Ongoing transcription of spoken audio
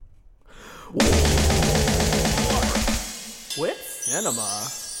With Cinema.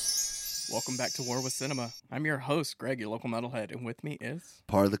 Welcome back to War with Cinema. I'm your host, Greg, your local metalhead, and with me is...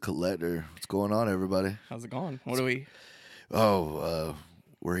 Part of the collector. What's going on, everybody? How's it going? What do we...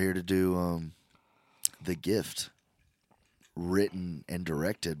 We're here to do The Gift, written and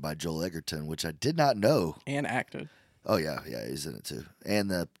directed by Joel Edgerton, which I did not know. And acted. Oh, yeah, he's in it too. And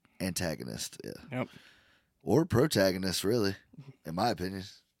the antagonist, yeah. Yep. Or protagonist, really, in my opinion.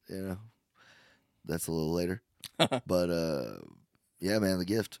 You know, that's a little later. But, yeah, man, The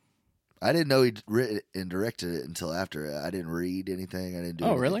Gift. I didn't know he'd written and directed it until after. I didn't read anything. I didn't do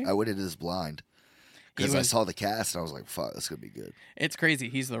anything. Really? I went into this blind. Because I saw the cast, and I was like, fuck, that's going to be good. It's crazy.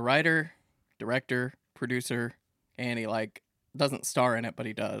 He's the writer, director, producer, and he, doesn't star in it, but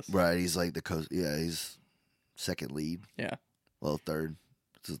he does. Right, he's like he's second lead. Yeah. Well, third.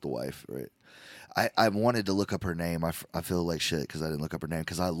 This is the wife, right? I wanted to look up her name. I feel like shit because I didn't look up her name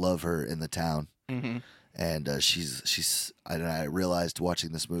because I love her in The Town. Mm-hmm. And I realized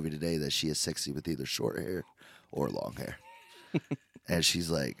watching this movie today that she is sexy with either short hair or long hair. And she's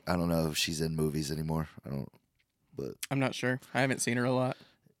like, I don't know if she's in movies anymore. But I'm not sure. I haven't seen her a lot.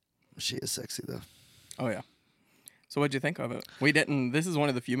 she is sexy though. Oh, yeah. So what'd you think of it? This is one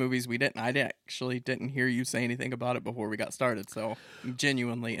of the few movies I actually didn't hear you say anything about it before we got started, so I'm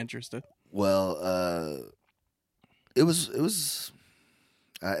genuinely interested. Well, it was.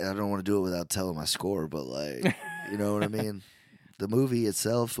 I don't want to do it without telling my score, but you know what I mean. The movie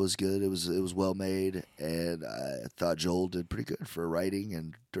itself was good. It was well made, and I thought Joel did pretty good for writing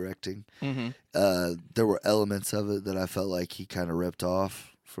and directing. Mm-hmm. There were elements of it that I felt like he kind of ripped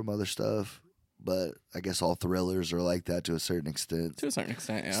off from other stuff, but I guess all thrillers are like that to a certain extent. To a certain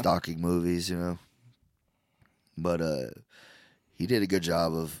extent, yeah. Stalking movies, you know. But he did a good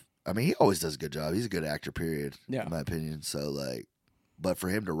job of. I mean, he always does a good job. He's a good actor, period. Yeah. In my opinion. So but for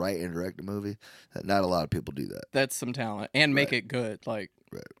him to write and direct a movie, not a lot of people do that. That's some talent. And make it good. Right.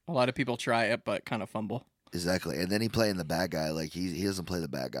 A lot of people try it, but kind of fumble. Exactly. And then he playing the bad guy. He doesn't play the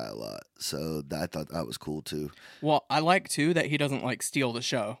bad guy a lot. So I thought that was cool, too. Well, I like, too, that he doesn't, steal the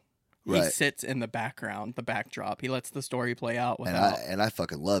show. Right. He sits in the background, the backdrop. He lets the story play out without... And I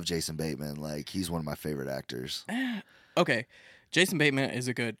fucking love Jason Bateman. He's one of my favorite actors. Okay. Jason Bateman is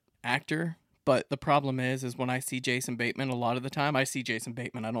a good actor. But the problem is when I see Jason Bateman, a lot of the time, I see Jason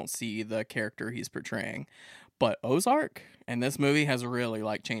Bateman. I don't see the character he's portraying. But Ozark and this movie has really,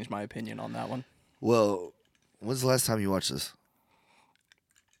 changed my opinion on that one. Well, when's the last time you watched this?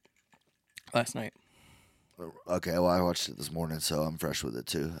 Last night. Okay, well, I watched it this morning, so I'm fresh with it,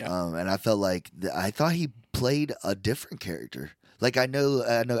 too. Yeah. And I felt like I thought he played a different character. I know,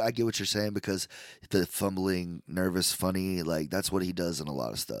 I get what you're saying because the fumbling, nervous, funny, that's what he does in a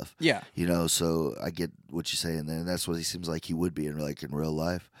lot of stuff. Yeah. You know, so I get what you're saying there, and that's what he seems like he would be in real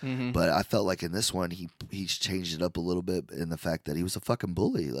life. Mm-hmm. But I felt like in this one, he's changed it up a little bit in the fact that he was a fucking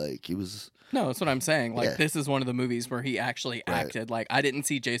bully. He was... No, that's what I'm saying. This is one of the movies where he actually acted. I didn't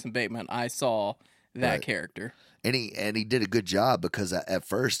see Jason Bateman. I saw that character. And he did a good job because at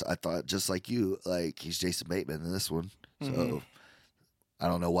first I thought, just like you, he's Jason Bateman in this one. So... Mm-hmm. I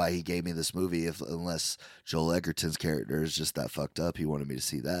don't know why he gave me this movie unless Joel Edgerton's character is just that fucked up. He wanted me to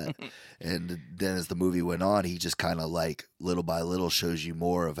see that. And then as the movie went on, he just kind of little by little shows you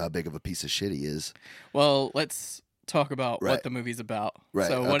more of how big of a piece of shit he is. Well, let's talk about what the movie's about. Right.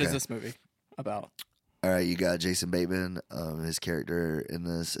 So what is this movie about? All right, you got Jason Bateman. His character in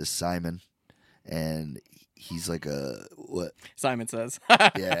this is Simon. And he's what? Simon Says.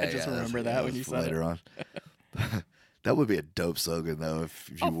 Yeah, I just remember that when you said later it. on. That would be a dope slogan, though, if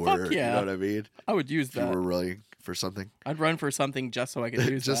you were. Fuck yeah. You know what I mean? I would use that. If you were running for something. I'd run for something just so I could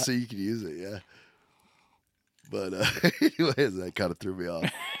use just that. so you could use it, yeah. But anyways, that kind of threw me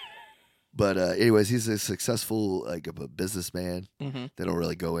off. But anyways, he's a successful, a businessman. Mm-hmm. They don't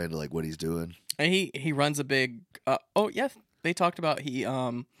really go into, what he's doing. And he runs a big... yes, they talked about he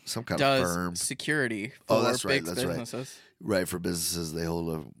some kind does of firm. Security for big businesses. Right, for businesses, they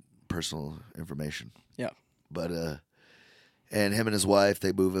hold personal information. Yeah. But... And him and his wife,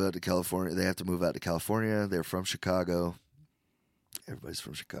 they move out to California. They have to move out to California. They're from Chicago. Everybody's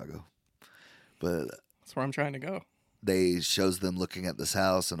from Chicago. But that's where I'm trying to go. They shows them looking at this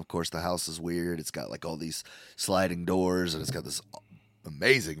house, and of course the house is weird. It's got all these sliding doors, and it's got this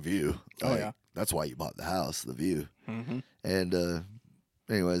amazing view. Oh yeah, that's why you bought the house, the view. Mm-hmm. And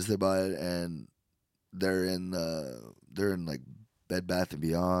anyways, they buy it, and they're in Bed Bath &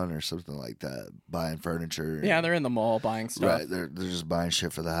 Beyond or something like that, buying furniture. Yeah, they're in the mall buying stuff. Right, they're just buying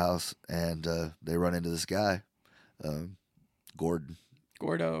shit for the house, and they run into this guy, Gordo,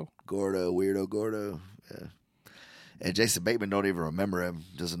 Weirdo Gordo, yeah. And Jason Bateman don't even remember him,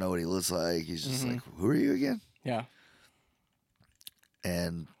 doesn't know what he looks like. He's just like, who are you again? Yeah.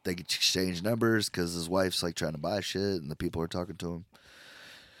 And they exchange numbers because his wife's like trying to buy shit and the people are talking to him.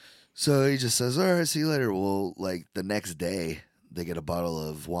 So he just says, all right, see you later. Well, like the next day, they get a bottle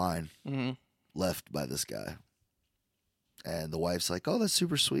of wine left by this guy. And the wife's like, oh, that's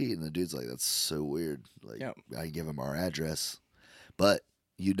super sweet. And the dude's like, that's so weird. Like, I give him our address. But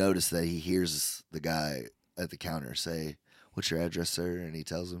you notice that he hears the guy at the counter say, what's your address, sir? And he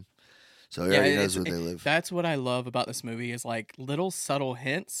tells him. So he already knows where they live. That's what I love about this movie is like little subtle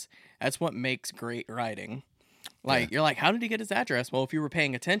hints. That's what makes great writing. Like, you're like, how did he get his address? Well, if you were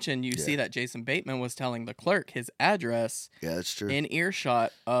paying attention, you see that Jason Bateman was telling the clerk his address. Yeah, that's true. In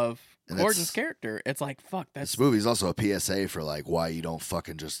earshot of Gordon's character. It's like, fuck, this movie's also a PSA for like why you don't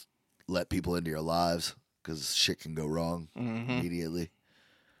fucking just let people into your lives because shit can go wrong immediately.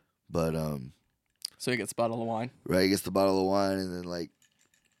 But so he gets a bottle of wine. Right, he gets the bottle of wine and then like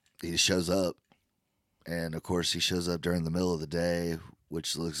he shows up, and of course he shows up during the middle of the day,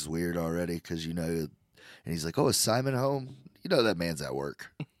 which looks weird already because you know, and he's like, "Oh, is Simon home?" You know that man's at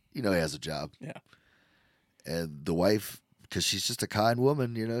work. You know he has a job. Yeah. And the wife, because she's just a kind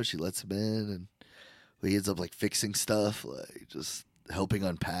woman, you know, she lets him in, and he ends up like fixing stuff, like just helping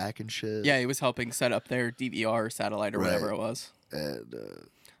unpack and shit. Yeah, he was helping set up their DVR satellite or whatever it was. And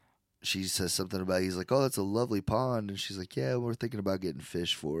she says something about, he's like, oh, that's a lovely pond. And she's like, yeah, we're thinking about getting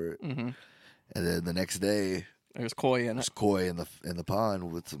fish for it. Mm-hmm. And then the next day, there's koi in it. There's koi in the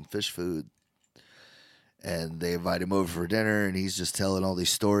pond with some fish food. And they invite him over for dinner, and he's just telling all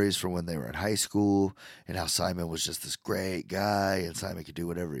these stories from when they were in high school and how Simon was just this great guy and Simon could do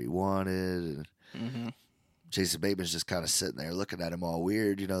whatever he wanted. And Jason Bateman's just kind of sitting there looking at him all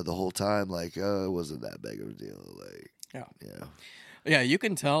weird, you know, the whole time, like, oh, it wasn't that big of a deal. Like, yeah, you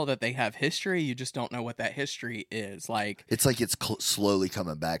can tell that they have history. You just don't know what that history is. Like, it's like it's slowly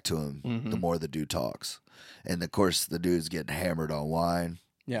coming back to him the more the dude talks. And of course, the dude's getting hammered on wine.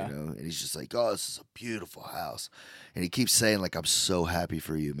 Yeah. You know, and he's just like, oh, this is a beautiful house. And he keeps saying, like, I'm so happy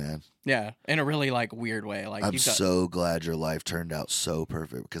for you, man. Yeah, in a really, like, weird way. Like, I'm so glad your life turned out so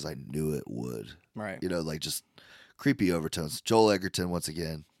perfect because I knew it would. Right. You know, like, just creepy overtones. Joel Edgerton, once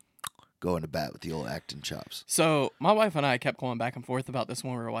again, going to bat with the old acting chops. So, my wife and I kept going back and forth about this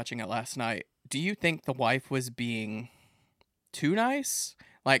when we were watching it last night. Do you think the wife was being too nice?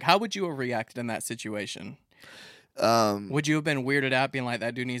 Like, how would you have reacted in that situation? Would you have been weirded out being like,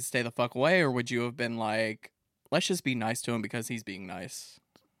 that dude needs to stay the fuck away? Or would you have been like, let's just be nice to him because he's being nice?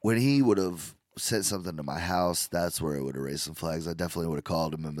 When he would have said something to my house, that's where it would have raised some flags. I definitely would have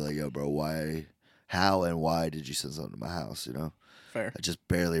called him and be like, yo, bro, how and why did you send something to my house, you know? Fair. I just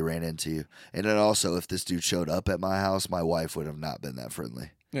barely ran into you. And then also, if this dude showed up at my house, my wife would have not been that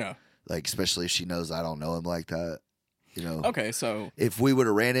friendly. Yeah. Like, especially if she knows I don't know him like that. You know, okay, so if we would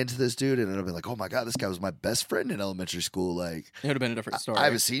have ran into this dude and I'd been like, oh my God, this guy was my best friend in elementary school, like, it would have been a different story. I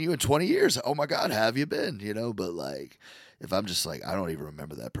haven't seen you in 20 years. Oh my God, how have you been? You know, but like, if I'm just like, I don't even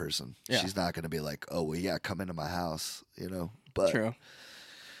remember that person, she's not going to be like, oh, well, yeah, come into my house, you know, but true.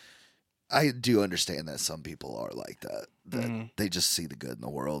 I do understand that some people are like that they just see the good in the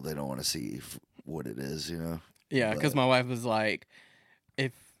world. They don't want to see what it is, you know? Yeah, because my wife was like,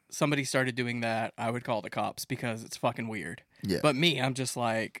 if somebody started doing that, I would call the cops because it's fucking weird. Yeah. But me, I'm just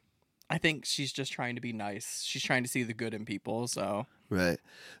like, I think she's just trying to be nice. She's trying to see the good in people, so. Right.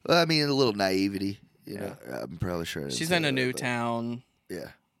 Well, I mean, a little naivety, you know. I'm probably sure. She's in a new town.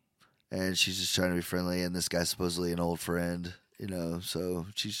 Yeah. And she's just trying to be friendly, and this guy's supposedly an old friend, you know, so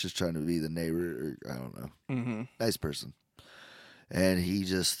she's just trying to be the neighbor, or I don't know. Nice person. And he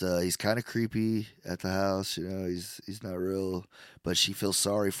just, he's kind of creepy at the house, you know, he's not real, but she feels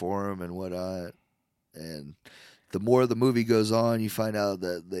sorry for him and whatnot. And the more the movie goes on, you find out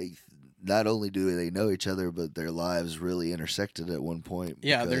that they, not only do they know each other, but their lives really intersected at one point.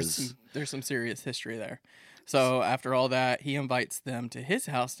 Yeah, there's some serious history there. So after all that, he invites them to his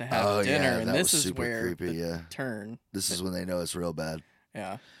house to have dinner, and this is where creepy, the turn. This is when they know it's real bad.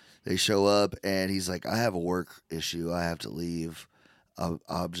 Yeah. They show up, and he's like, I have a work issue. I have to leave.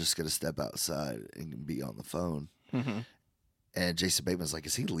 I'm just going to step outside and be on the phone. And Jason Bateman's like,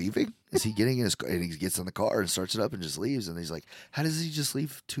 is he leaving? Is he getting in his car? And he gets in the car and starts it up and just leaves. And he's like, how does he just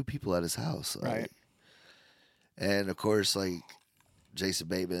leave two people at his house? Like, right. And, of course, like, Jason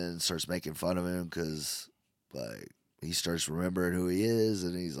Bateman starts making fun of him because, like, he starts remembering who he is.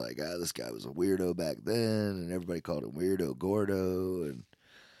 And he's like, this guy was a weirdo back then. And everybody called him Weirdo Gordo. And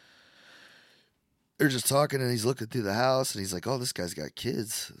they're just talking, and he's looking through the house, and he's like, oh, this guy's got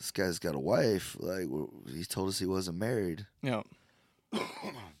kids. This guy's got a wife. Like, he told us he wasn't married. Yeah.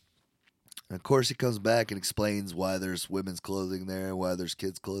 And of course, he comes back and explains why there's women's clothing there, why there's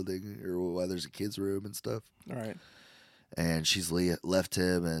kids' clothing, or why there's a kids' room and stuff. All right. And she's left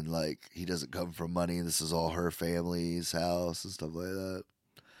him, and like he doesn't come from money. This is all her family's house and stuff like that.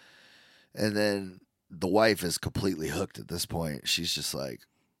 And then the wife is completely hooked at this point. She's just like,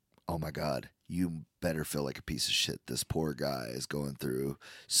 "Oh my God, you better feel like a piece of shit. This poor guy is going through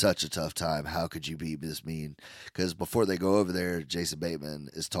such a tough time. How could you be this mean?" Because before they go over there, Jason Bateman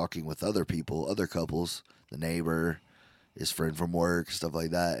is talking with other people, other couples, the neighbor, his friend from work, stuff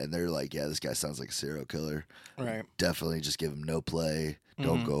like that. And they're like, "Yeah, this guy sounds like a serial killer. Right. Definitely just give him no play.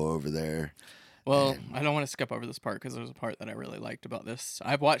 Don't go over there." Well, I don't want to skip over this part because there's a part that I really liked about this.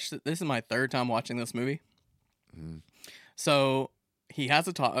 I've watched it. This is my third time watching this movie. So he has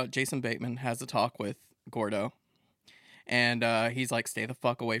a talk. Jason Bateman has a talk with Gordo, and he's like, "Stay the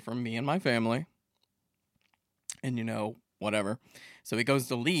fuck away from me and my family," and whatever. So he goes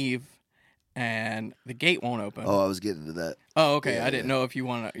to leave, and the gate won't open. Oh, I was getting to that. Oh, okay. Yeah, I didn't know if you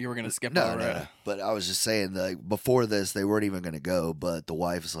were gonna skip over it. No. But I was just saying, like, before this, they weren't even going to go. But the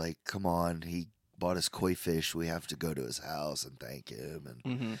wife's like, "Come on, he bought us koi fish. We have to go to his house and thank him."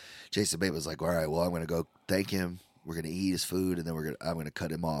 And Jason Bateman's like, "All right, well, I'm going to go thank him. We're going to eat his food, and then I'm going to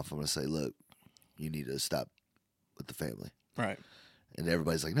cut him off. I'm going to say, look, you need to stop with the family." Right. And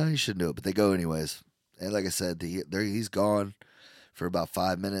everybody's like, "No, you shouldn't do it." But they go anyways. And like I said, he's gone for about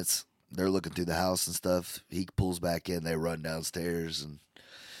 5 minutes. They're looking through the house and stuff. He pulls back in. They run downstairs, and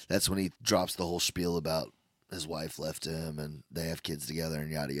that's when he drops the whole spiel about his wife left him and they have kids together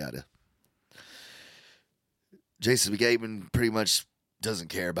and yada yada. Jason Bateman pretty much doesn't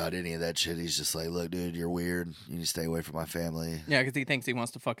care about any of that shit. He's just like, "Look, dude, you're weird. You need to stay away from my family." Yeah, because he thinks he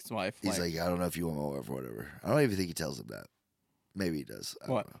wants to fuck his wife. He's like, "I don't know if you want my wife or whatever." I don't even think he tells him that. Maybe he does.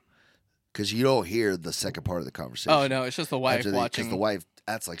 What? Because you don't hear the second part of the conversation. Oh, no, it's just the wife watching. Because the wife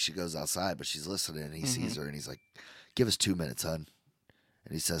acts like she goes outside, but she's listening, and he sees her, and he's like, "Give us 2 minutes, hun."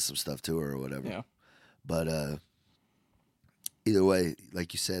 And he says some stuff to her or whatever. Yeah. But either way,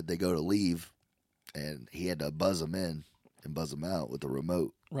 like you said, they go to leave, and he had to buzz them in and buzz them out with the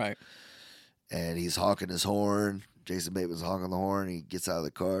remote. Right. And he's honking his horn. Jason Bateman's honking the horn. He gets out of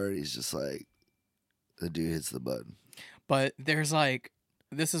the car. And he's just like, the dude hits the button. But there's like,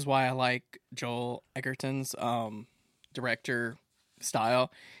 this is why I like Joel Edgerton's director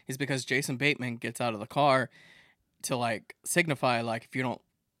style, is because Jason Bateman gets out of the car to like signify, like, if you don't,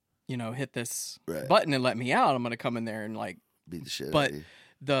 hit this button and let me out, I'm going to come in there and like beat the shit but out of you.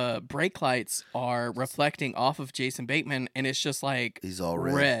 The brake lights are reflecting off of Jason Bateman, and it's just like He's all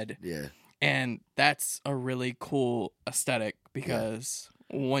red. Yeah. And that's a really cool aesthetic because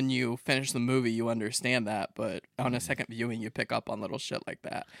when you finish the movie, you understand that. But on a second viewing, you pick up on little shit like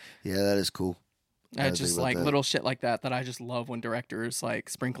that. Yeah, that is cool. It's just like little shit like that I just love when directors like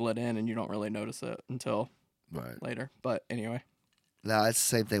sprinkle it in and you don't really notice it until later. But anyway. No, it's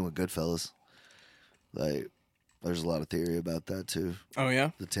the same thing with Goodfellas. Like, there's a lot of theory about that too. Oh,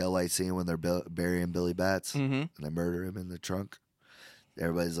 yeah? The taillight scene when they're burying Billy Batts and they murder him in the trunk.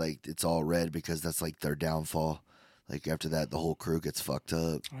 Everybody's like, it's all red because that's like their downfall. Like, after that, the whole crew gets fucked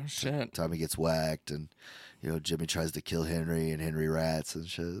up. Oh, shit. Tommy gets whacked, and, Jimmy tries to kill Henry, and Henry rats and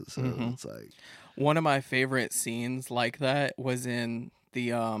shit. So it's like... One of my favorite scenes like that was in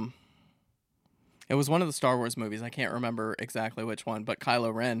the... It was one of the Star Wars movies. I can't remember exactly which one, but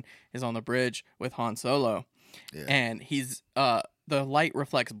Kylo Ren is on the bridge with Han Solo. Yeah. And he's... the light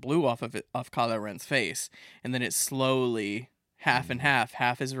reflects blue off Kylo Ren's face, and then it slowly... half and half.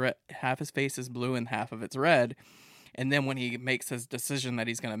 Half his face is blue and half of it's red. And then when he makes his decision that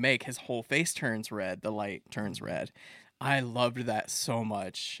he's going to make, his whole face turns red. The light turns red. I loved that so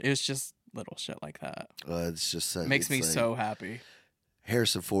much. It was just little shit like that. It's just makes me so happy.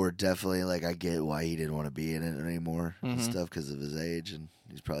 Harrison Ford definitely, like, I get why he didn't want to be in it anymore and stuff because of his age, and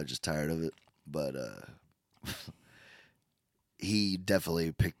he's probably just tired of it. But he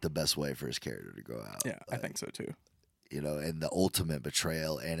definitely picked the best way for his character to go out. Yeah, I think so too. And the ultimate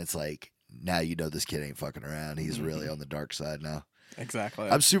betrayal. And it's like, now this kid ain't fucking around. He's really on the dark side now. Exactly.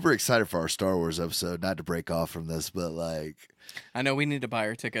 I'm super excited for our Star Wars episode, not to break off from this, but like... I know we need to buy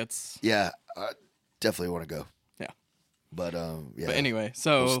our tickets. Yeah, I definitely want to go. Yeah. But, yeah. But anyway,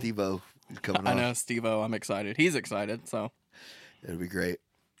 so... Well, Steve-O coming on. I know, Steve-O. I'm excited. He's excited, so... It'll be great.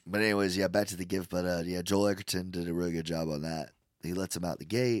 But anyways, yeah, back to the gift. But, Joel Edgerton did a really good job on that. He lets him out the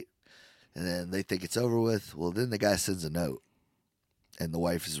gate. And then they think it's over with. Well, then the guy sends a note. And the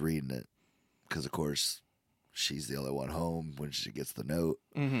wife is reading it. Because, of course, she's the only one home when she gets the note.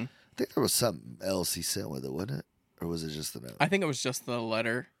 I think there was something else he sent with it, wasn't it? Or was it just the note? I think it was just the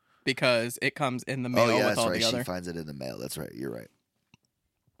letter. Because it comes in the mail with all the other... She finds it in the mail. That's right. You're right.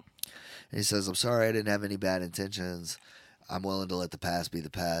 And he says, "I'm sorry, I didn't have any bad intentions. I'm willing to let the past be the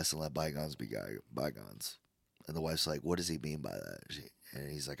past and let bygones be bygones." And the wife's like, "What does he mean by that?" And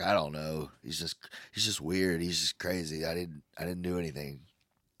he's like, "I don't know. He's just weird. He's just crazy. I didn't do anything."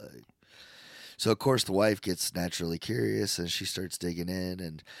 Like, so of course the wife gets naturally curious and she starts digging in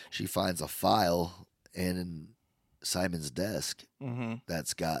and she finds a file in Simon's desk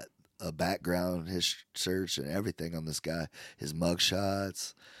that's got a background, his search and everything on this guy, his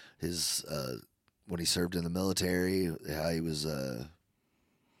mugshots, his when he served in the military, how he was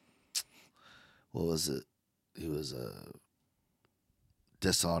what was it? He was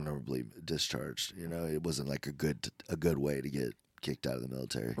dishonorably discharged. You know, it wasn't like a good way to get kicked out of the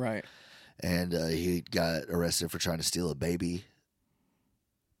military. Right. And he got arrested for trying to steal a baby,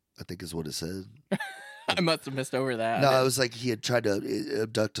 I think is what it said. I must have missed over that. No, it was like he had tried to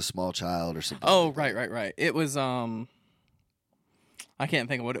abduct a small child or something. Oh, like right. It was I can't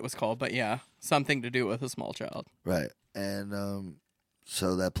think of what it was called, but yeah, something to do with a small child. Right. And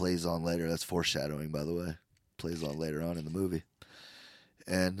so that plays on later. That's foreshadowing, by the way. Plays on later on in the movie.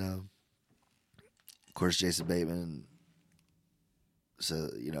 And of course Jason Bateman, so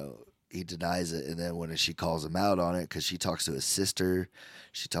he denies it, and then when she calls him out on it, because she talks to his sister,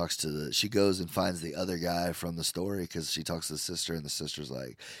 she goes and finds the other guy from the story, because she talks to the sister, and the sister's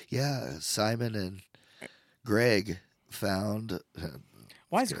like, "Yeah, Simon and Greg found."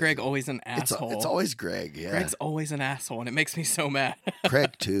 Why is Greg always an asshole? It's always Greg. Yeah, Greg's always an asshole, and it makes me so mad.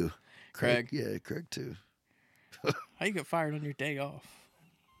 Craig too. Craig. Yeah, Craig too. How you get fired on your day off?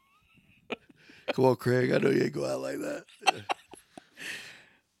 Come on, Craig. I know you ain't go out like that. Yeah.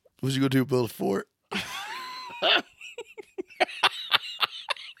 What you gonna do? Build a fort?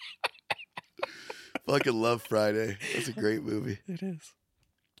 Fucking love Friday. That's a great movie. It is.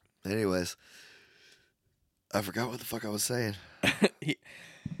 Anyways, I forgot what the fuck I was saying.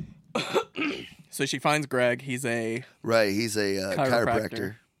 So she finds Greg. He's a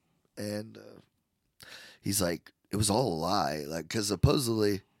chiropractor. And he's like, it was all a lie. Like, because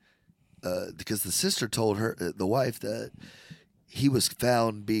supposedly, because the sister told her, the wife, that he was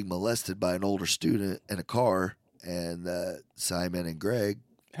found being molested by an older student in a car, and that Simon and Greg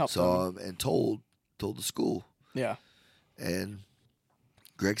saw him and told the school. Yeah. And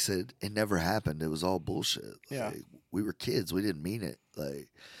Greg said it never happened. It was all bullshit. Yeah. Like, we were kids. We didn't mean it. Like,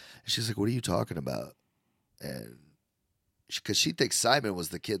 she's like, "What are you talking about?" And because she thinks Simon was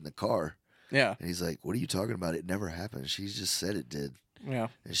the kid in the car. Yeah. And he's like, "What are you talking about? It never happened. She just said it did." Yeah.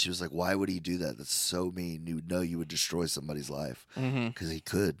 And she was like, "Why would he do that? That's so mean. You would know you would destroy somebody's life." Because he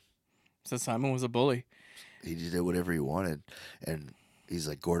could. So Simon was a bully. He did whatever he wanted. And he's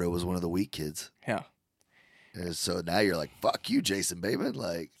like, Gordo was one of the weak kids. Yeah. And so now you're like, fuck you, Jason Bateman.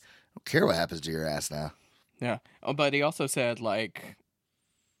 Like, I don't care what happens to your ass now. Yeah. Oh, but he also said, like,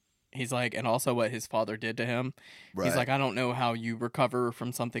 he's like, and also what his father did to him. Right. He's like, I don't know how you recover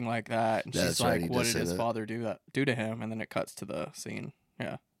from something like that. And she's like, what did his father do to him? And then it cuts to the scene.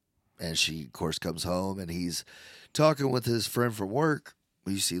 Yeah. And she, of course, comes home and he's talking with his friend from work,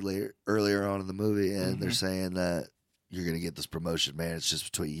 who you see earlier on in the movie, and they're saying that you're going to get this promotion, man. It's just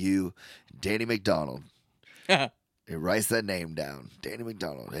between you and Danny McDonald. It writes that name down, Danny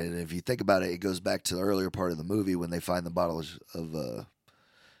McDonald. And if you think about it, it goes back to the earlier part of the movie when they find the bottle of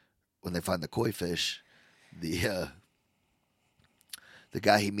when they find the koi fish. The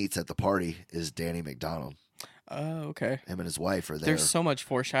guy he meets at the party is Danny McDonald. Oh, okay. Him and his wife are there. There's so much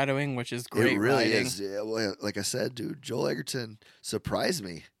foreshadowing, which is great. It really writing. is. Yeah, well, like I said, dude, Joel Egerton surprised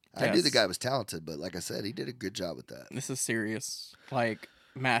me. Yes. I knew the guy was talented, but like I said, he did a good job with that. This is serious, like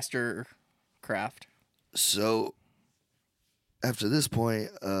master craft. So after this point,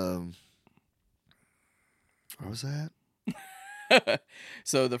 where was that?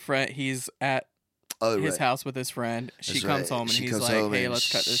 So the friend, he's at his house with his friend. She comes home and he's like, "Hey,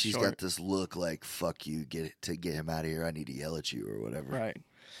 let's cut this short." She's got this look like, "Fuck you, get him out of here. I need to yell at you or whatever." Right.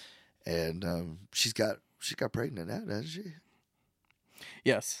 And she got pregnant now, doesn't she?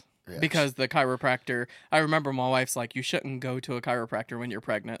 Yes. Yeah, because the chiropractor, I remember my wife's like, "You shouldn't go to a chiropractor when you're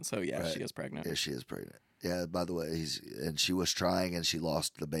pregnant." So yeah, right. She is pregnant. Yeah, she is pregnant. Yeah, by the way, she was trying and she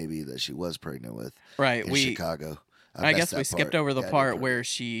lost the baby that she was pregnant with. Right. In Chicago. I guess we skipped over the part where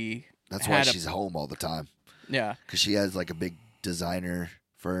she. That's why she's home all the time. Yeah. Because she has like a big designer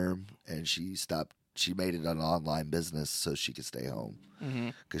firm and she made it an online business so she could stay home.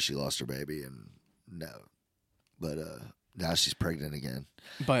 Because she lost her baby but now she's pregnant again.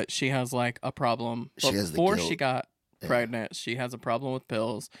 But she has like a problem. She has before she got pregnant. She has a problem with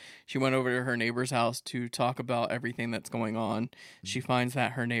pills. She went over to her neighbor's house to talk about everything that's going on. She finds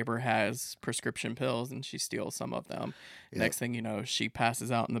that her neighbor has prescription pills and she steals some of them. Yep. Next thing you know, she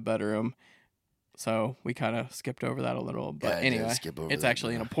passes out in the bedroom. So we kind of skipped over that a little. But Yeah, I did anyway, skip over it's that,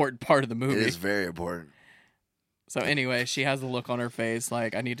 actually an but important part of the it movie. is very important. So anyway, she has the look on her face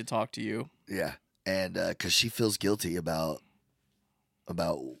like, I need to talk to you. Yeah, and because she feels guilty about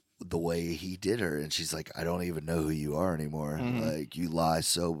the way he did her, and she's like, I don't even know who you are anymore. Mhm. Like, you lie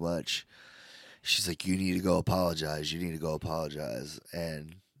so much. She's like, you need to go apologize. You need to go apologize.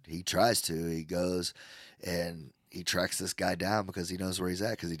 And he tries to. He goes and he tracks this guy down because he knows where he's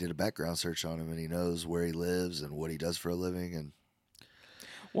at, because he did a background search on him and he knows where he lives and what he does for a living. And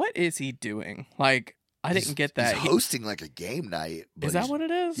What is he doing? Like, I didn't get that. He's hosting like a game night. But Is that what it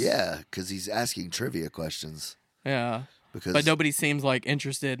is? Yeah, because he's asking trivia questions. Yeah. Because But nobody seems like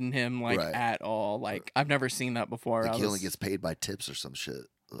interested in him like Right. at all. Like, I've never seen that before. like, he only gets paid by tips or some shit.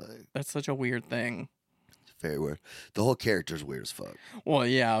 Like, That's such a weird thing. very weird. The whole character's weird as fuck. Well,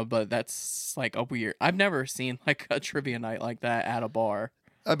 yeah, but that's like a weird. I've never seen like a trivia night like that at a bar.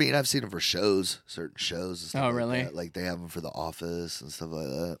 I mean, I've seen them for shows, certain shows and stuff. Oh, like really? that. Like, they have them for The Office and stuff like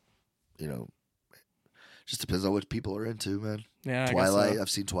that. You know, just depends on what people are into, man. Yeah, I guess Twilight, so. I've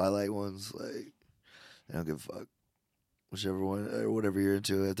seen Twilight ones. Like, I don't give a fuck. Whichever one, or whatever you're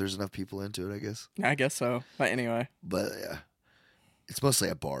into. If there's enough people into it, I guess. I guess so. But anyway, But yeah, it's mostly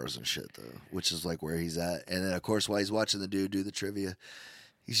at bars and shit, though, which is like where he's at. And then, of course, while he's watching the dude do the trivia,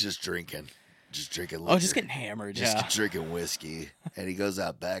 he's just drinking liquor. oh, just getting hammered. Just Yeah. drinking whiskey. And he goes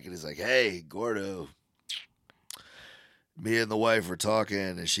out back and he's like, hey, Gordo, me and the wife were talking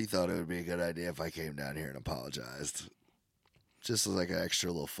and she thought it would be a good idea if I came down here and apologized. Just as like an extra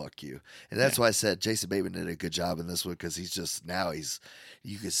little fuck you. And that's why I said Jason Bateman did a good job in this one, because he's just, now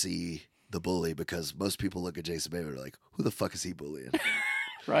you can see the bully, because most people look at Jason Bateman and are like, who the fuck is he bullying?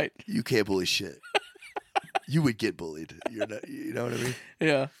 Right. You can't bully shit. You would get bullied. You're not, you know what I mean?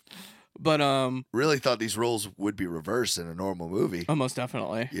 Yeah. But Really thought these roles would be reversed in a normal movie. almost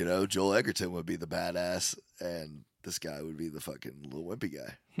definitely. You know, Joel Egerton would be the badass, and this guy would be the fucking little wimpy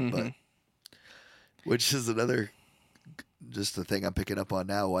guy. Mhm. But which is another, just the thing I'm picking up on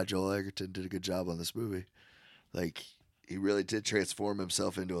now, why Joel Egerton did a good job on this movie. Like, he really did transform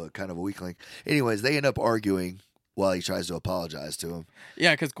himself into a kind of a weakling. Anyways, they end up arguing while he tries to apologize to him.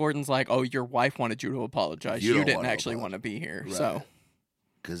 Yeah, because Gordon's like, "Oh, your wife wanted you to apologize. You You don't didn't wanna actually apologize." want to be here." Right. So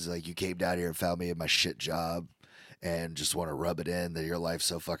Because, like, you came down here and found me in my shit job and just want to rub it in that your life's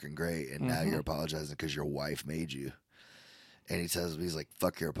so fucking great, and now Mhm. you're apologizing because your wife made you. And he tells me, he's like,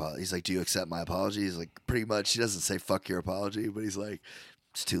 fuck your apology. He's like, do you accept my apology? He's like, pretty much. He doesn't say fuck your apology, but he's like,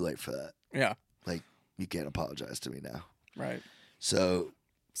 it's too late for that. yeah, Like, you can't apologize to me now. right. So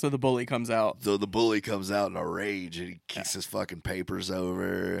So the bully comes out. the bully comes out in a rage and he kicks his fucking papers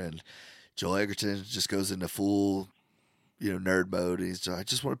over, and Joel Egerton just goes into full, nerd mode. And he's like, I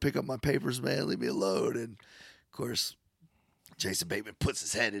just want to pick up my papers, man. Leave me alone. And of course, Jason Bateman puts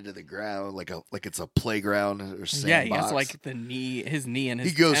his head into the ground like it's a playground or sandbox. Yeah, he has like his knee and his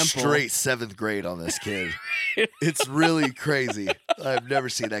he goes temple. straight 7th grade on this kid. It's really crazy. I've never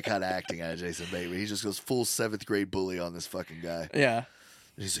seen that kind of acting out of Jason Bateman. He just goes full 7th grade bully on this fucking guy. Yeah,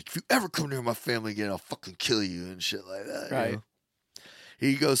 And he's like, if you ever come near my family again, I'll fucking kill you and shit like that. you Right. know?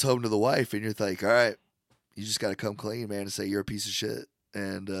 He goes home to the wife, and you're like, all right, you just got to come clean, man, and say you're a piece of shit.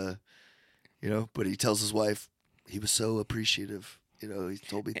 And, but he tells his wife he was so appreciative. He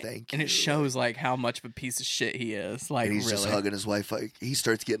told me thank you. and it shows like how much of a piece of shit he is. Like, And he's really. just hugging his wife. Like, he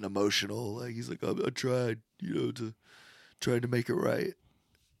starts getting emotional. Like, he's like, I tried, to make it right.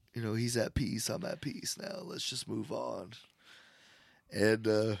 He's at peace. I'm at peace now. Let's just move on. And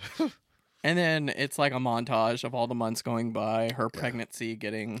And then it's like a montage of all the months going by, her pregnancy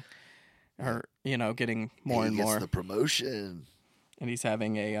getting getting more he and gets more, the promotion. and he's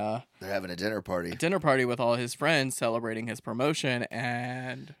having a They're having a dinner party. dinner party with all his friends celebrating his promotion,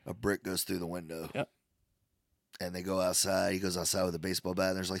 and A brick goes through the window. Yep. And they go outside. He goes outside with a baseball bat.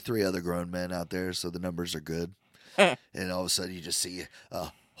 And there's like 3 other grown men out there, so the numbers are good. And all of a sudden, you just see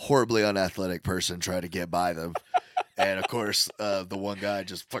a horribly unathletic person try to get by them. And of course, the one guy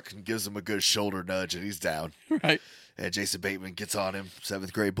just fucking gives him a good shoulder nudge, and he's down. right, And Jason Bateman gets on him.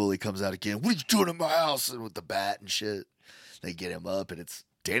 7th grade bully comes out again. What are you doing in my house? And with the bat and shit. They get him up, and it's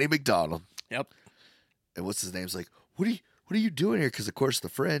Danny McDonald. yep, And what's his name's like, what are you doing here? Because, of course, the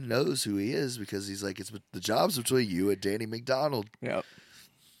friend knows who he is, because he's like, it's the job's between you and Danny McDonald. yep,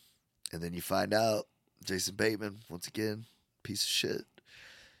 And then you find out Jason Bateman, once again, piece of shit,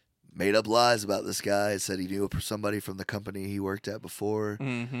 made up lies about this guy. Said he knew somebody from the company he worked at before,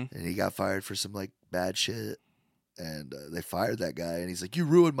 mm-hmm. and he got fired for some like bad shit. and they fired that guy. And he's like, "You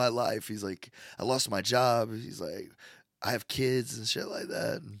ruined my life." He's like, "I lost my job." He's like, "I have kids and shit like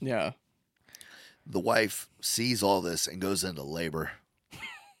that." And Yeah. the wife sees all this and goes into labor.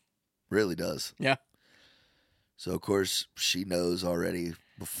 Really does. Yeah. So of course she knows already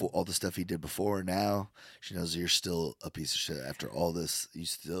before all the stuff he did before. And now she knows you're still a piece of shit after all this. You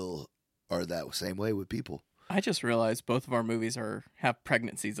still are that same way with people. I just realized both of our movies have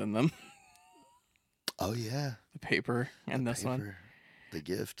pregnancies in them. Oh yeah, The Paper and The this one. Paper, The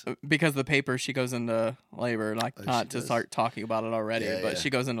Gift. Because The Paper, she goes into labor, like Oh, not she to does. start talking about it already, Yeah, but yeah. she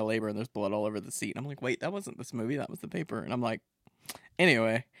goes into labor and there's blood all over the seat. And I'm like, wait, that wasn't this movie, that was The Paper. And I'm like,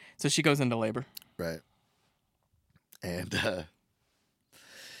 anyway, so she goes into labor. Right. And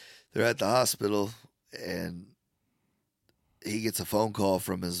they're at the hospital, and he gets a phone call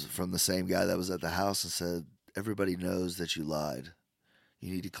from the same guy that was at the house and said, "Everybody knows that you lied.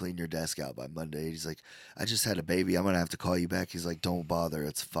 You need to clean your desk out by Monday." He's like, "I just had a baby. I'm gonna have to call you back." He's like, "Don't bother.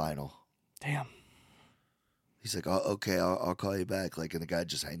 It's final." Damn. He's like, "Oh, okay, I'll call you back." Like, and the guy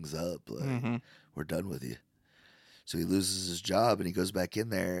just hangs up. Like, Mm-hmm. "We're done with you." So he loses his job, and he goes back in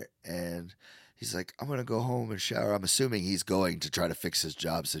there, and he's like, "I'm gonna go home and shower." I'm assuming he's going to try to fix his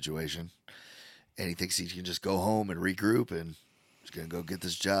job situation, and he thinks he can just go home and regroup, and he's gonna go get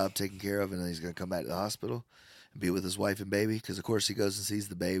this job taken care of, and then he's gonna come back to the hospital and be with his wife and baby. Because of course he goes and sees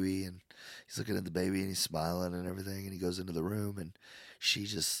the baby, and he's looking at the baby, and he's smiling and everything, and he goes into the room, and she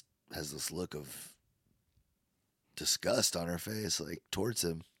just has this look of disgust on her face, like towards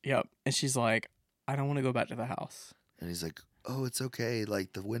him. Yep. And she's like, I don't want to go back to the house. And he's like, "Oh, it's okay.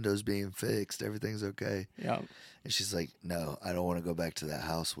 Like, the window's being fixed. Everything's okay." Yep. And she's like, "No, I don't want to go back to that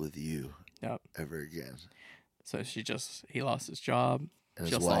house with you Yep. ever again." So he lost his job. And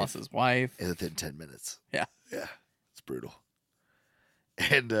Just his wife, lost his wife. within 10 minutes. Yeah. Yeah. It's brutal.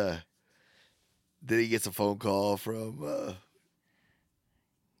 And then he gets a phone call from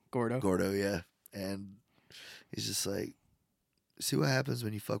Gordo. Gordo, yeah. And he's just like, "See what happens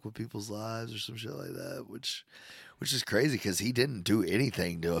when you fuck with people's lives," or some shit like that, which is crazy because he didn't do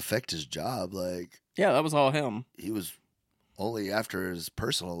anything to affect his job. Like, Yeah, that was all him. he was only after his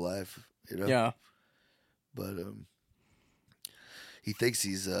personal life, you know? Yeah. But he thinks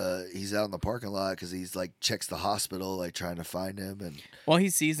he's out in the parking lot because he's like checks the hospital, like trying to find him, and Well, he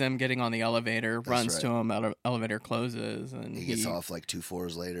sees him getting on the elevator, runs right. to him, elevator closes, and he gets off like 2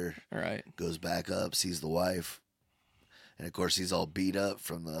 floors later, All right. goes back up, sees the wife, and of course he's all beat up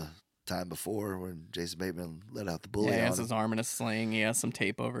from the time before when Jason Bateman let out the bully Yeah, he on has him. his arm in a sling. He has some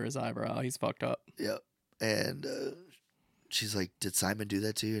tape over his eyebrow. He's fucked up. Yep. And she's like, "Did Simon do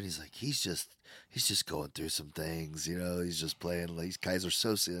that to you?" And he's like, he's just going through some things, you know. He's just playing like Kaiser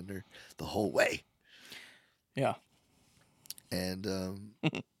Soze under the whole way. Yeah. And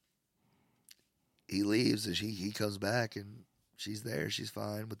he leaves, and he comes back, and she's there. She's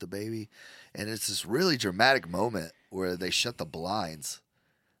fine with the baby. And it's this really dramatic moment where they shut the blinds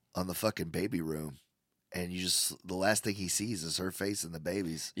on the fucking baby room. And the last thing he sees is her face and the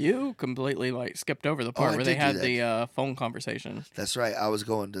baby's. You completely skipped over the part I where they did do had that. the phone conversation. That's right. I was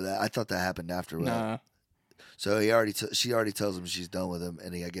going to that. I thought that happened after that. Nah. So she already tells him she's done with him,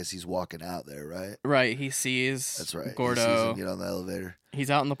 and I guess he's walking out there, right? Right. He sees That's right. He sees Gordo. him get on the elevator. He's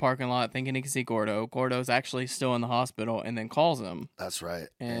out in the parking lot thinking he can see Gordo. Gordo's actually still in the hospital and then calls him. That's right.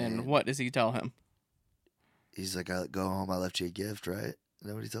 And what does he tell him? He's like, "Go home. I left you a gift," right? Isn't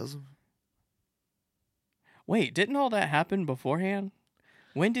that what he tells him? Wait, didn't all that happen beforehand?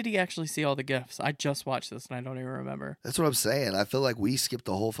 When did he actually see all the gifts? I just watched this and I don't even remember. That's what I'm saying. I feel like we skipped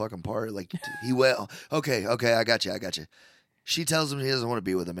the whole fucking part. Like, he went, okay, I got you. She tells him he doesn't want to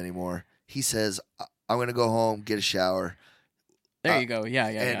be with him anymore. He says, "I'm going to go home, get a shower. There you go. Yeah.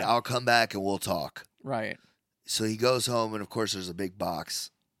 And I'll come back and we'll talk." Right. So he goes home, and of course there's a big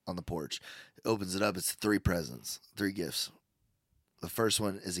box on the porch. Opens it up. It's 3 presents, 3 gifts. The first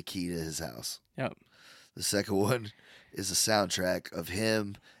one is a key to his house. Yep. The second one is a soundtrack of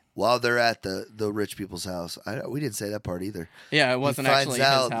him while they're at the rich people's house. We didn't say that part either. Yeah, it wasn't he actually finds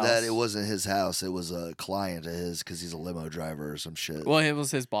out his house. that it wasn't his house. It was a client of his because he's a limo driver or some shit. Well, it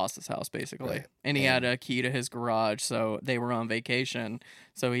was his boss's house, basically. Right. And he had a key to his garage, so they were on vacation.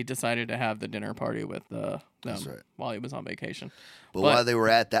 So he decided to have the dinner party with them That's right. while he was on vacation. But while they were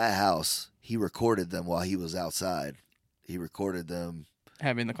at that house, he recorded them while he was outside. He recorded them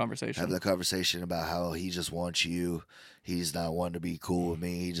Having the conversation. having the conversation about how he just wants you. He's not wanting to be cool with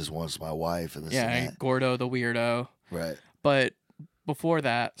me. He just wants my wife and this Yeah, and that. Gordo the weirdo. Right. But before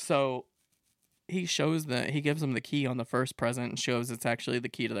that, so he gives them the key on the first present and shows it's actually the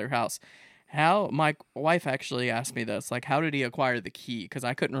key to their house. How my wife actually asked me this, like, how did he acquire the key? Because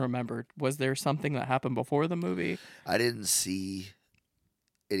I couldn't remember. Was there something that happened before the movie? I didn't see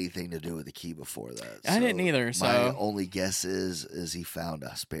anything to do with the key before that. I didn't either. My So only guess is he found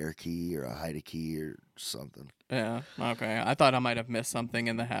a spare key or a hide key or something. yeah, okay. I thought I might have missed something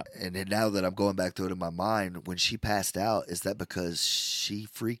in the And then now that I'm going back through it in my mind, when she passed out, is that because she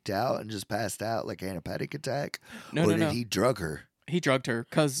freaked out and just passed out like an panic attack? No, or no, did no. he drug her He drugged her.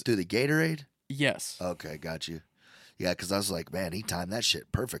 Cause through the Gatorade? yes, Okay, got you. Yeah, because I was like, man, he timed that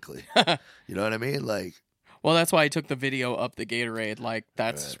shit perfectly. You know what I mean? Like, well, that's why I took the video of the Gatorade. Like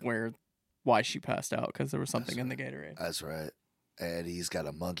that's Right. why she passed out because there was something in the Gatorade. that's right. And he's got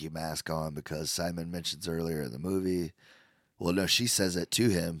a monkey mask on because Simon mentions earlier in the movie. Well, no, she says it to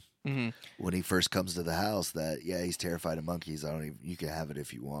him Hmm. when he first comes to the house that, yeah, he's terrified of monkeys. You can have it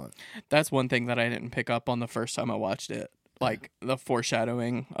if you want. That's one thing that I didn't pick up on the first time I watched it. Like the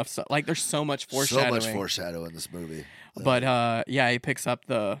foreshadowing of stuff. Like there's so much foreshadowing. So much foreshadow in this movie. But yeah, he picks up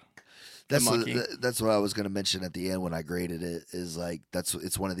the monkey. That's what I was going to mention at the end when I graded it. Is like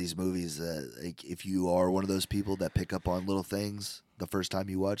it's one of these movies that, like, if you are one of those people that pick up on little things the first time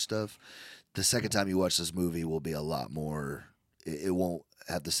you watch stuff, the second time you watch this movie will be a lot more. It won't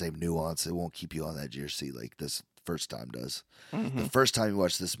have the same nuance. It won't keep you on that edge of your seat like this first time does. Mhm. The first time you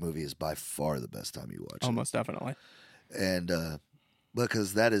watch this movie is by far the best time you watch it. Almost definitely. And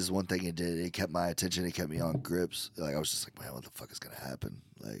because that is one thing it did. It kept my attention. It kept me on grips. Like, I was just like, man, what the fuck is gonna happen?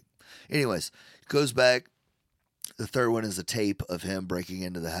 Like, anyways, goes back. The third one is a tape of him breaking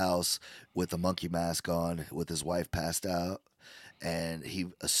into the house with a monkey mask on, with his wife passed out, and he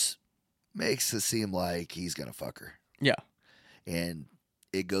makes it seem like he's gonna fuck her. Yeah. And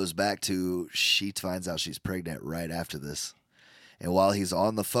it goes back to she finds out she's pregnant right after this. And while he's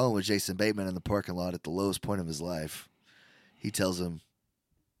on the phone with Jason Bateman in the parking lot at the lowest point of his life, he tells him,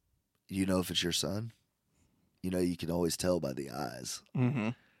 you know, if it's your son, you know, you can always tell by the eyes. Mm-hmm.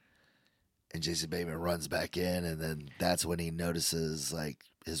 And Jason Bateman runs back in, and then that's when he notices, like,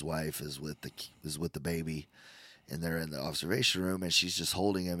 his wife is with the baby, and they're in the observation room, and she's just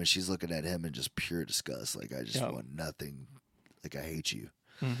holding him, and she's looking at him in just pure disgust. Like, I just want nothing. Like, I hate you.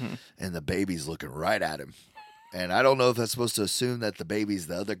 Mm-hmm. And the baby's looking right at him. And I don't know if that's supposed to assume that the baby's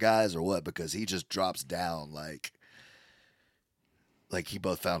the other guy's or what, because he just drops down like he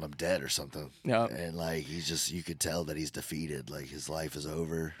both found him dead or something. Yeah. And like you could tell that he's defeated. Like, his life is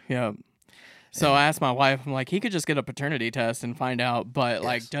over. Yeah. So I asked my wife, I'm like, he could just get a paternity test and find out, but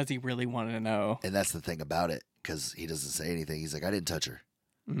like, Yes. does he really want to know? And that's the thing about it, because he doesn't say anything. He's like, I didn't touch her.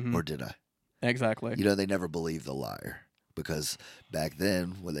 Mhm. Or did I? Exactly. You know, they never believe the liar. Because back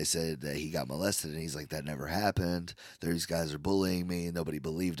then, when they said that he got molested, and he's like, that never happened. These guys are bullying me. Nobody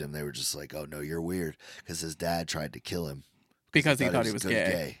believed him. They were just like, oh, no, you're weird. Because his dad tried to kill him. Because he thought he was good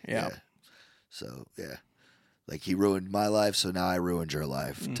gay. Yeah. So, yeah. Like, he ruined my life, so now I ruined your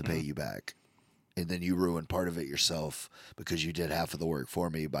life to pay Mhm. you back. And then you ruined part of it yourself because you did half of the work for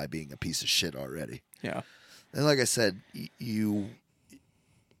me by being a piece of shit already. Yeah. And like I said,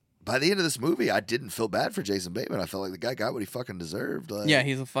 by the end of this movie, I didn't feel bad for Jason Bateman. I felt like the guy got what he fucking deserved. Like, Yeah,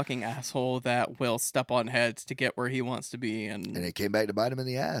 he's a fucking asshole that will step on heads to get where he wants to be. and it came back to bite him in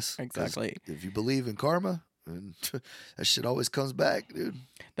the ass. 'Cause Exactly. If you believe in karma, and that shit always comes back, dude.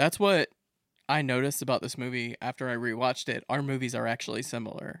 That's what I noticed about this movie after I rewatched it. Our movies are actually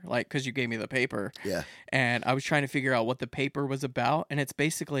similar. Like, because you gave me the paper. Yeah. And I was trying to figure out what the paper was about. And it's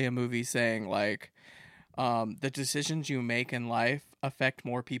basically a movie saying, like, the decisions you make in life affect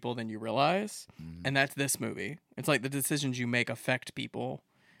more people than you realize. Mhm. And that's this movie. It's like the decisions you make affect people.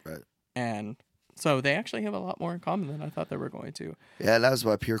 Right. And so they actually have a lot more in common than I thought they were going to. Yeah, that was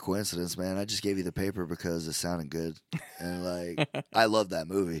by pure coincidence, man. I just gave you the paper because it sounded good. And, like, I love that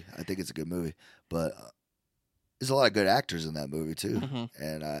movie. I think it's a good movie. But there's a lot of good actors in that movie, too. Mhm.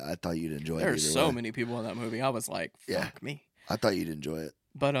 And I thought you'd enjoy it. There's either so way. many people in that movie. I was like, fuck Yeah. me. I thought you'd enjoy it.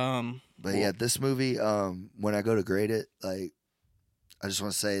 But But yeah, this movie, when I go to grade it, like, I just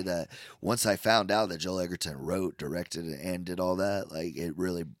want to say that once I found out that Joel Egerton wrote, directed, and did all that, like, it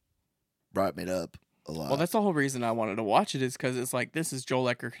really brought me up a lot. well, that's the whole reason I wanted to watch it, is because it's like, this is Joel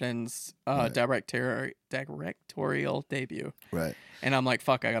Egerton's Right. directorial debut. Right. And I'm like,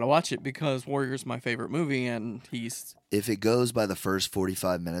 fuck, I gotta watch it because Warrior's my favorite movie, and he's If it goes by the first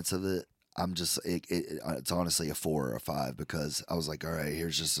 45 minutes of it, I'm just, it's honestly a 4 or a 5, because I was like, all right,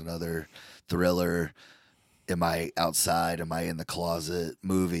 here's just another thriller. Am I outside? Am I in the closet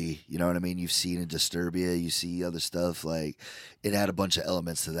movie? You know what I mean? You've seen in Disturbia, you see other stuff. Like, it had a bunch of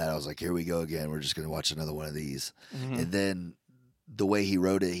elements to that. I was like, here we go again. We're just going to watch another one of these. Mhm. And then the way he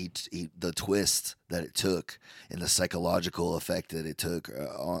wrote it, the twist that it took and the psychological effect that it took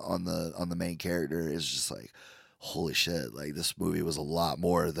on the main character is just like, holy shit! Like this movie was a lot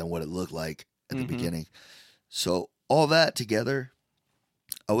more than what it looked like at the beginning. So all that together,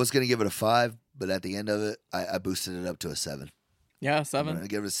 I was gonna give it a 5, but at the end of it, I boosted it up to a 7. Yeah, 7. I'm gonna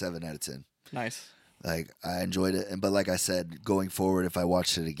give it a 7 out of 10. Nice. Like I enjoyed it, but like I said, going forward, if I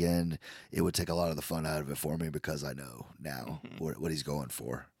watched it again, it would take a lot of the fun out of it for me because I know now what he's going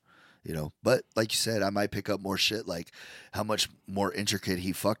for, you know. But like you said, I might pick up more shit, like how much more intricate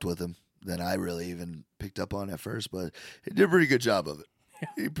he fucked with him than I really even picked up on at first. But he did a pretty good job of it.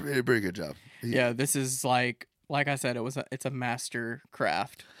 He did a pretty good job. Yeah, this is like I said, it's a master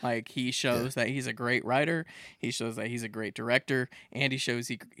craft. Like he shows that he's a great writer, he shows that he's a great director, and he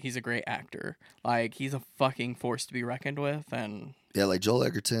shows he's a great actor. Like he's a fucking force to be reckoned with. And yeah, like Joel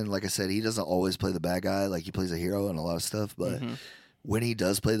Edgerton, like I said, he doesn't always play the bad guy. Like he plays a hero in a lot of stuff, but when he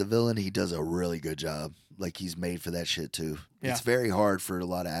does play the villain, he does a really good job. Like he's made for that shit too. Yeah. It's very hard for a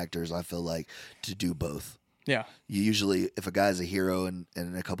lot of actors, I feel like, to do both. Yeah. You usually, if a guy's a hero in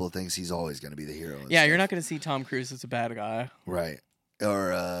a couple of things, he's always going to be the hero. Yeah, you're not going to see Tom Cruise as a bad guy. Right.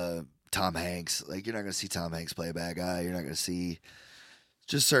 Or Tom Hanks. Like, you're not going to see Tom Hanks play a bad guy. You're not going to see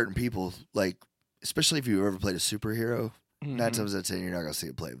just certain people. Like, especially if you've ever played a superhero, 9 times out of 10, you're not going to see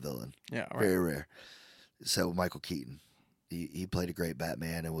him play a villain. Yeah, right. Very rare. So, Michael Keaton. He played a great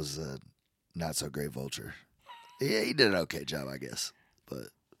Batman and was a not so great Vulture. Yeah, he did an okay job, I guess. But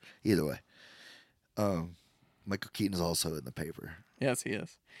either way. Michael Keaton is also in the paper. Yes, he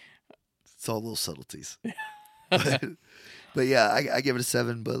is. It's all little subtleties. but yeah, I give it a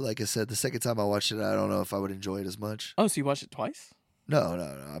 7. But like I said, the second time I watched it, I don't know if I would enjoy it as much. Oh, so you watched it twice? No.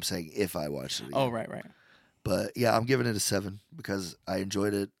 I'm saying if I watched it again. Oh, right. But yeah, I'm giving it a 7 because I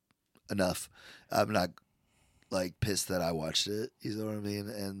enjoyed it enough. I'm not like pissed that I watched it. You know what I mean?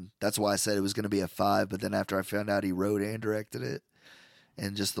 And that's why I said it was going to be a 5. But then after I found out he wrote and directed it,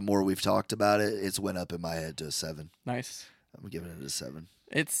 and just the more we've talked about it, it's went up in my head to a 7. Nice. I'm giving it a 7.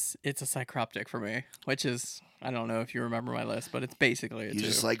 It's a psychroptic for me, which is, I don't know if you remember my list, but it's basically a 2.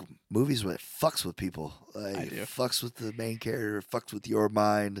 Just like movies where it fucks with people. Like, I do. It fucks with the main character, fucks with your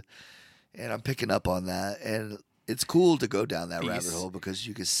mind. And I'm picking up on that. And it's cool to go down that rabbit hole because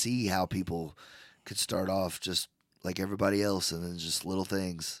you can see how people could start off just like everybody else and then just little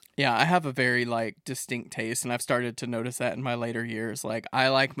things. Yeah, I have a very like distinct taste, and I've started to notice that in my later years. Like I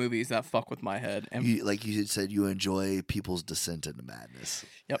like movies that fuck with my head. And like you said, you enjoy people's descent into madness.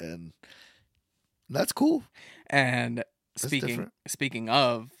 Yep. And that's cool. And speaking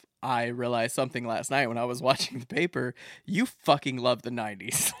of, I realized something last night when I was watching the paper. You fucking love the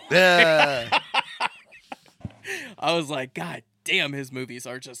 90s. Yeah. I was like, God damn, his movies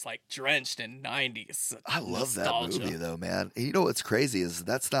are just like drenched in 90s. I love nostalgia. that movie though, man. And you know what's crazy is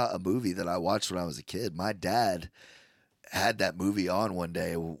that's not a movie that I watched when I was a kid. My dad had that movie on one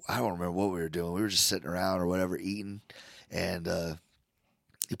day. I don't remember what we were doing. We were just sitting around or whatever eating, and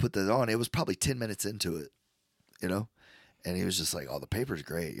he put that on. It was probably 10 minutes into it, you know? And he was just like, oh, the paper's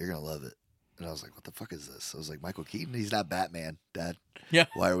great. You're going to love it. And I was like, what the fuck is this? I was like, Michael Keaton? He's not Batman, Dad. Yeah.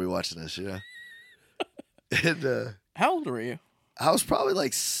 Why are we watching this, you know? And how old were you? I was probably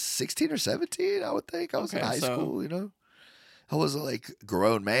like 16 or 17, I would think. I was in high school, you know? I wasn't like a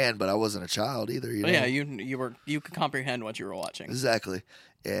grown man, but I wasn't a child either, you know? Yeah, you could comprehend what you were watching. Exactly.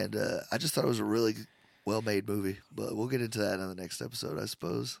 And I just thought it was a really well-made movie. But we'll get into that in the next episode, I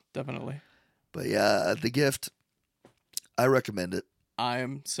suppose. Definitely. But yeah, The Gift, I recommend it.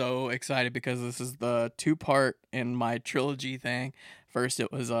 I'm so excited because this is the 2-part in my trilogy thing. First,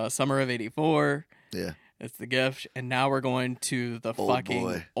 it was Summer of '84. Yeah. It's The Gift. And now we're going to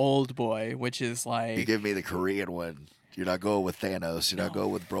the Old Boy, which is like... You give me the Korean one. You're not going with Thanos. You're not going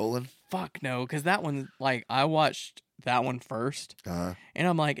with Brolin? Fuck no, because that one, like, I watched that one first. Uh-huh. And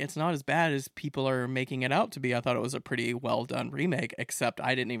I'm like, it's not as bad as people are making it out to be. I thought it was a pretty well done remake, except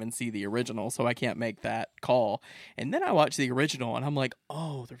I didn't even see the original, so I can't make that call. And then I watched the original, and I'm like,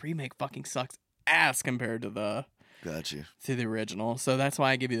 oh, the remake fucking sucks ass compared to the original. So that's why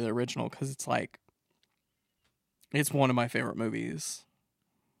I give you the original, because it's like, it's one of my favorite movies.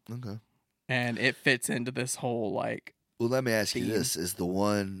 Okay. And it fits into this whole, like... Well, let me ask theme. you this. Is the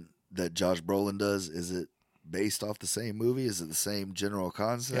one that Josh Brolin does, is it based off the same movie? Is it the same general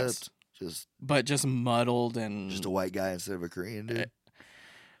concept? Yes. But just muddled and... Just a white guy instead of a Korean dude?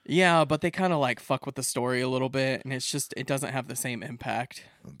 Yeah, but they kind of like fuck with the story a little bit, and it doesn't have the same impact.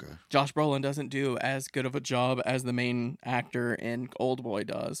 Okay. Josh Brolin doesn't do as good of a job as the main actor in Old Boy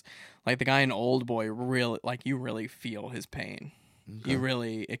does. Like the guy in Old Boy really, like you really feel his pain. Okay. You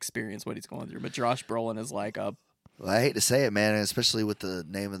really experience what he's going through. But Josh Brolin is like a Well, I hate to say it, man, especially with the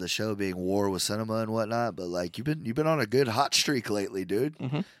name of the show being War with Cinema and whatnot. But like, you've been on a good hot streak lately, dude.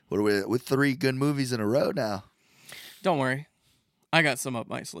 Mm-hmm. What are we with 3 good movies in a row now? Don't worry. I got some up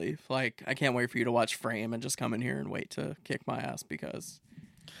my sleeve. Like, I can't wait for you to watch Frame and just come in here and wait to kick my ass because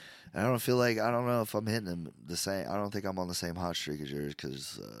I don't know if I'm hitting them the same. I don't think I'm on the same hot streak as yours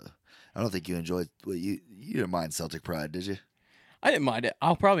because I don't think you enjoyed what you didn't mind Celtic Pride, did you? I didn't mind it.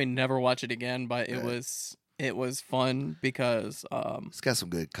 I'll probably never watch it again, but it was fun because It's got some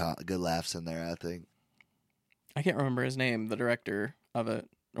good laughs in there, I think. I can't remember his name, the director of it.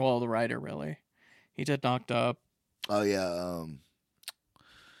 Well, the writer, really. He did Knocked Up. Oh yeah,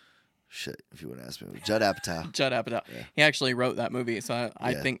 shit. If you want to ask me, Judd Apatow. Judd Apatow. Yeah. He actually wrote that movie, so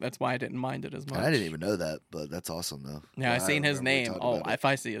I Yeah. think that's why I didn't mind it as much. And I didn't even know that, but that's awesome though. Yeah, I seen his remember we name. talked Oh, about it. if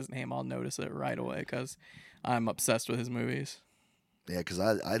I see his name, I'll notice it right away because I'm obsessed with his movies. Yeah, because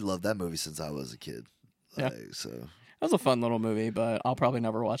I loved that movie since I was a kid. Yeah. Like, so It was a fun little movie, but I'll probably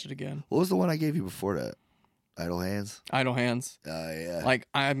never watch it again. what was the one I gave you before that? Idle Hands. Idle Hands. Yeah. Like,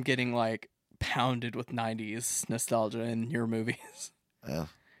 I'm getting, like, pounded with 90s nostalgia in your movies. Yeah.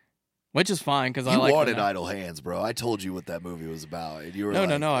 Which is fine, because I You like wanted them. Idle Hands, bro. I told you what that movie was about, and you were No,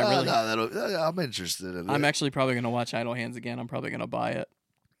 like, no, I really- I'm interested in it. I'm actually probably going to watch Idle Hands again. I'm probably going to buy it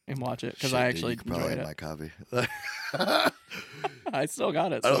and watch it, because I Shit, dude, actually you could probably enjoyed have it. my copy. I still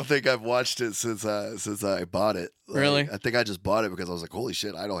got it. I So. don't think I've watched it since I bought it. Like, Really? I think I just bought it because I was like, holy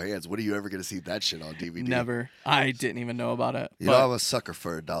shit, Idle Hands. When are you ever going to see that shit on DVD? Never. I didn't even know about it. You but know, I'm a sucker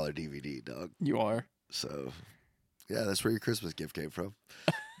for a $1 DVD, dog. you are. So, yeah, that's where your Christmas gift came from.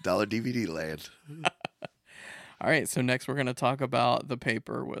 $1 DVD land. All right, so next we're going to talk about The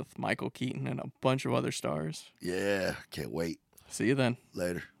Paper with Michael Keaton and a bunch of other stars. Yeah, can't wait. See you then.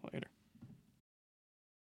 Later. Later.